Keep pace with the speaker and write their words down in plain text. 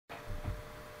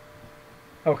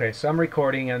Okay, so I'm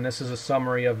recording, and this is a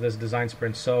summary of this design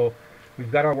sprint. So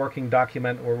we've got our working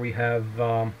document where we have,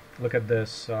 look at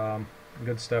this,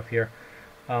 good stuff here,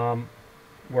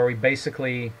 where we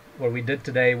basically, what we did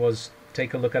today was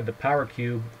take a look at the Power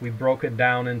Cube. We broke it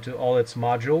down into all its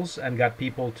modules and got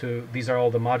people to, these are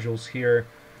all the modules here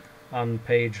on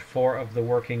page 4 of the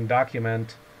working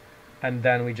document. And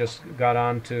then we just got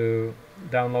on to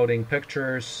downloading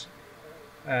pictures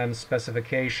and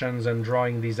specifications and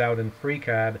drawing these out in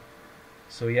FreeCAD.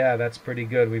 So yeah, that's pretty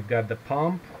good. We've got the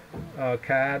pump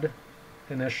CAD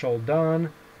initial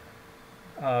done.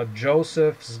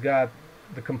 Joseph's got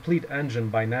the complete engine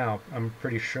by now, I'm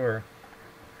pretty sure.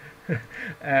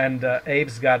 And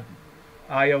Abe's got,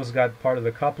 Io's got part of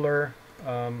the coupler,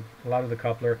 a lot of the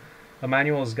coupler.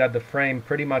 Emmanuel's got the frame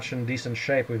pretty much in decent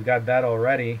shape. We've got that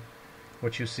already,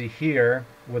 which you see here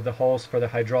with the holes for the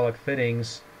hydraulic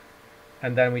fittings.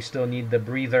 And then we still need the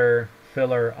breather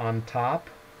filler on top,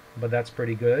 but that's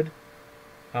pretty good.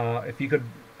 If you could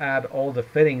add all the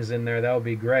fittings in there, that would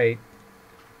be great.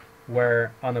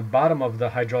 Where on the bottom of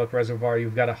the hydraulic reservoir,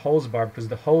 you've got a hose bar, because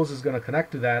the hose is going to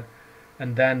connect to that,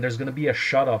 and then there's going to be a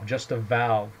shutoff, just a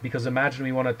valve. Because imagine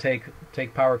we want to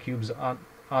take power cubes on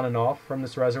and off from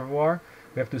this reservoir.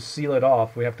 We have to seal it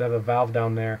off. We have to have a valve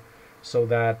down there so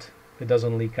that it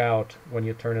doesn't leak out when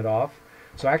you turn it off.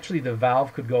 So actually the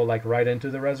valve could go like right into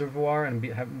the reservoir and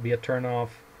be a turn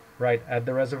off right at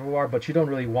the reservoir, but you don't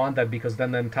really want that, because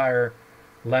then the entire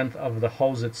length of the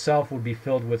hose itself would be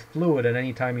filled with fluid, and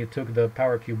anytime you took the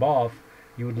power cube off,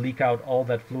 you would leak out all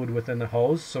that fluid within the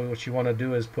hose. So what you want to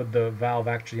do is put the valve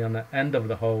actually on the end of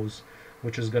the hose,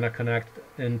 which is going to connect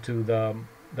into the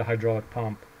hydraulic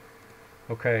pump.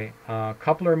 Okay,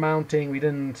 coupler mounting,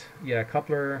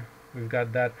 coupler, we've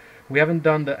got that. We haven't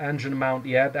done the engine mount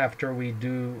yet. After we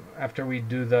do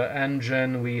the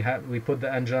engine, we put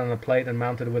the engine on a plate and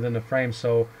mount it within the frame.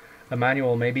 So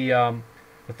Emmanuel, maybe the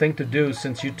thing to do,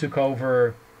 since you took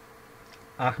over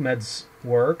Ahmed's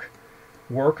work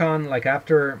on, like,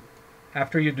 after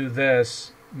you do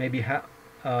this, maybe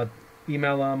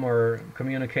email him or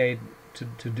communicate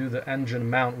to do the engine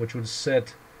mount, which would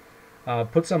sit,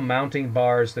 put some mounting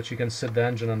bars that you can sit the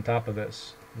engine on top of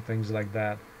this and things like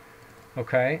that.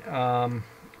 Okay,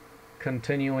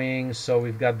 continuing, so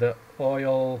we've got the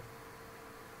oil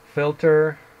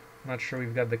filter. Not sure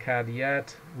we've got the CAD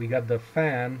yet. We got the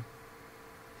fan.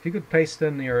 If you could paste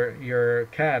in your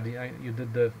CAD, you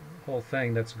did the whole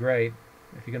thing, that's great.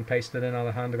 If you can paste it in,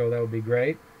 Alejandro, that would be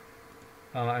great.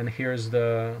 And here's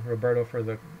the Roberto for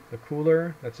the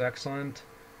cooler, that's excellent.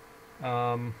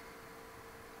 What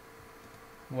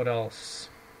else?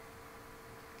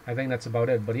 I think that's about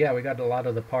it. But yeah, we got a lot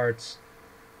of the parts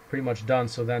pretty much done.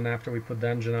 So then after we put the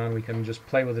engine on, we can just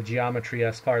play with the geometry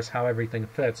as far as how everything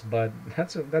fits. But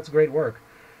that's great work.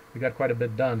 We got quite a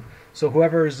bit done. So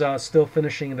whoever's still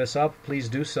finishing this up, please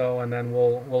do so, and then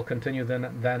we'll continue then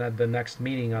at the next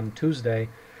meeting on Tuesday.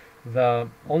 The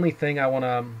only thing I want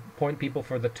to point people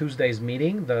for the Tuesday's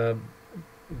meeting, the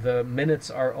minutes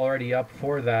are already up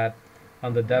for that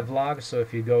on the devlog. So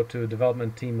if you go to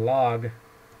development team log,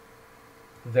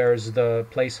 there's the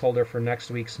placeholder for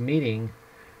next week's meeting,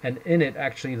 and in it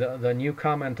actually the new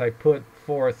comment I put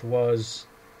forth was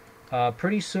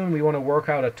pretty soon we want to work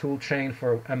out a tool chain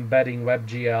for embedding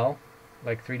WebGL,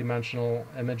 like three-dimensional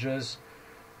images,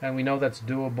 and we know that's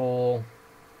doable.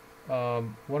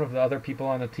 One of the other people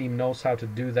on the team knows how to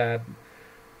do that,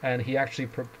 and he actually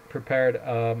prepared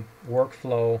a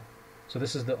workflow. So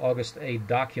this is the August 8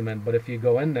 document, but if you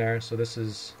go in there, so this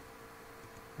is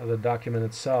the document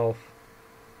itself,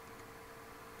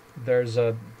 there's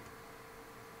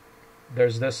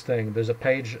this thing. There's a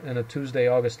page in a Tuesday,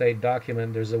 August 8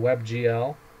 document. There's a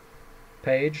WebGL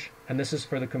page, and this is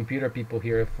for the computer people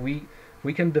here. If we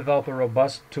can develop a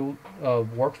robust tool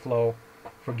workflow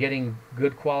for getting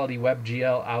good quality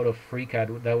WebGL out of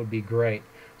FreeCAD, that would be great.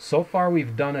 So far,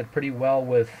 we've done it pretty well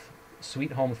with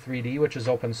Sweet Home 3D, which is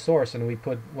open source, and we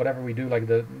put whatever we do, like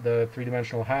the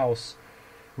three-dimensional house,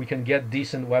 we can get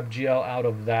decent WebGL out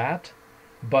of that.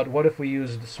 But what if we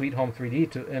used Sweet Home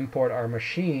 3D to import our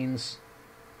machines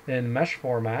in mesh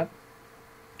format?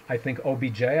 I think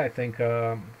OBJ,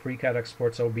 FreeCAD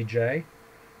exports OBJ.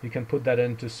 You can put that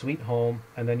into Sweet Home,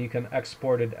 and then you can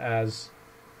export it as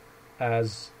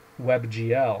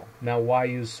WebGL. Now, why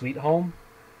use Sweet Home?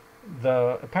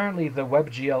 Apparently the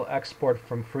WebGL export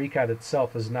from FreeCAD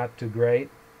itself is not too great.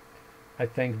 I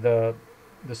think the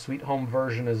Sweet Home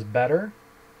version is better.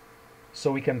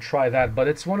 So we can try that, but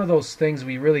it's one of those things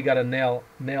we really got to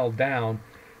nail down,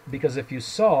 because if you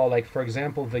saw, like, for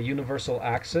example, the universal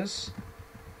axis,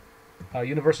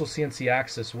 universal CNC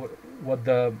axis, what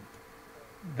the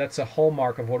that's a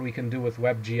hallmark of what we can do with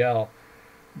WebGL,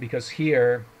 because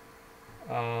here,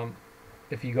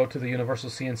 if you go to the Universal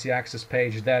CNC Access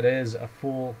page, that is a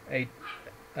full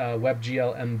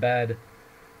WebGL embed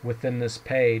within this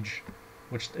page,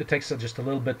 which it takes just a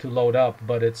little bit to load up,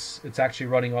 but it's actually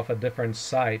running off a different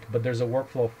site. But there's a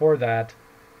workflow for that,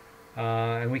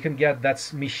 and we can get,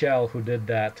 that's Michel who did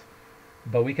that,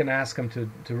 but we can ask him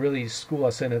to really school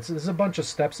us in. There's a bunch of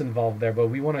steps involved there, but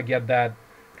we want to get that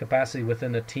capacity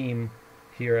within the team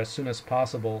here as soon as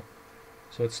possible.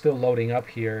 So it's still loading up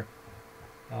here.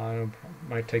 It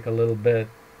might take a little bit,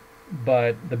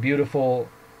 but the beautiful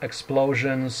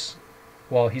explosions,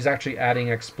 well, he's actually adding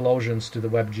explosions to the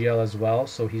WebGL as well,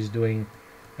 so he's doing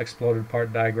exploded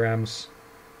part diagrams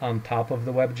on top of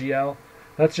the WebGL.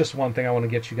 That's just one thing I want to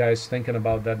get you guys thinking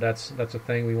about. That's a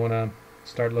thing we want to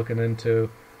start looking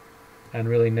into and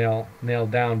really nail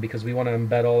down, because we want to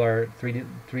embed all our 3D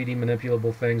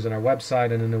manipulable things in our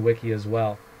website and in the wiki as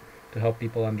well to help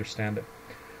people understand it.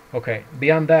 Okay,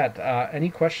 beyond that, any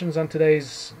questions on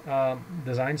today's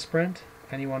design sprint?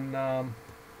 Anyone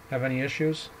have any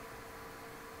issues?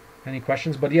 Any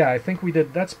questions? But yeah, I think we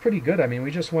did, that's pretty good. I mean,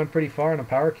 we just went pretty far in a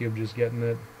power cube, just getting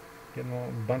a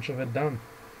bunch of it done.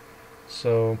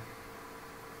 So,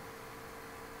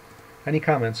 any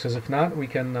comments? Because if not, we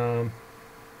can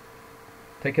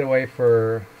take it away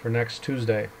for next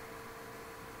Tuesday.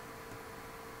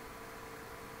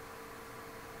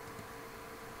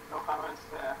 No comments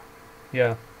there.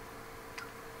 Yeah.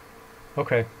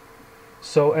 Okay.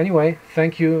 So anyway,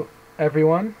 thank you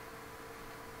everyone.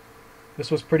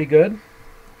 This was pretty good.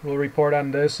 We'll report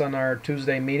on this on our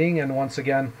Tuesday meeting, and once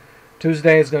again,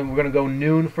 Tuesday we're going to go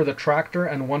noon for the tractor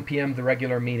and 1 p.m. the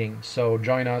regular meeting. So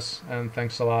join us, and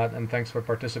thanks a lot, and thanks for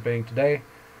participating today.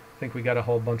 I think we got a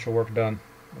whole bunch of work done.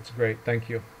 That's great. Thank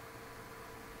you.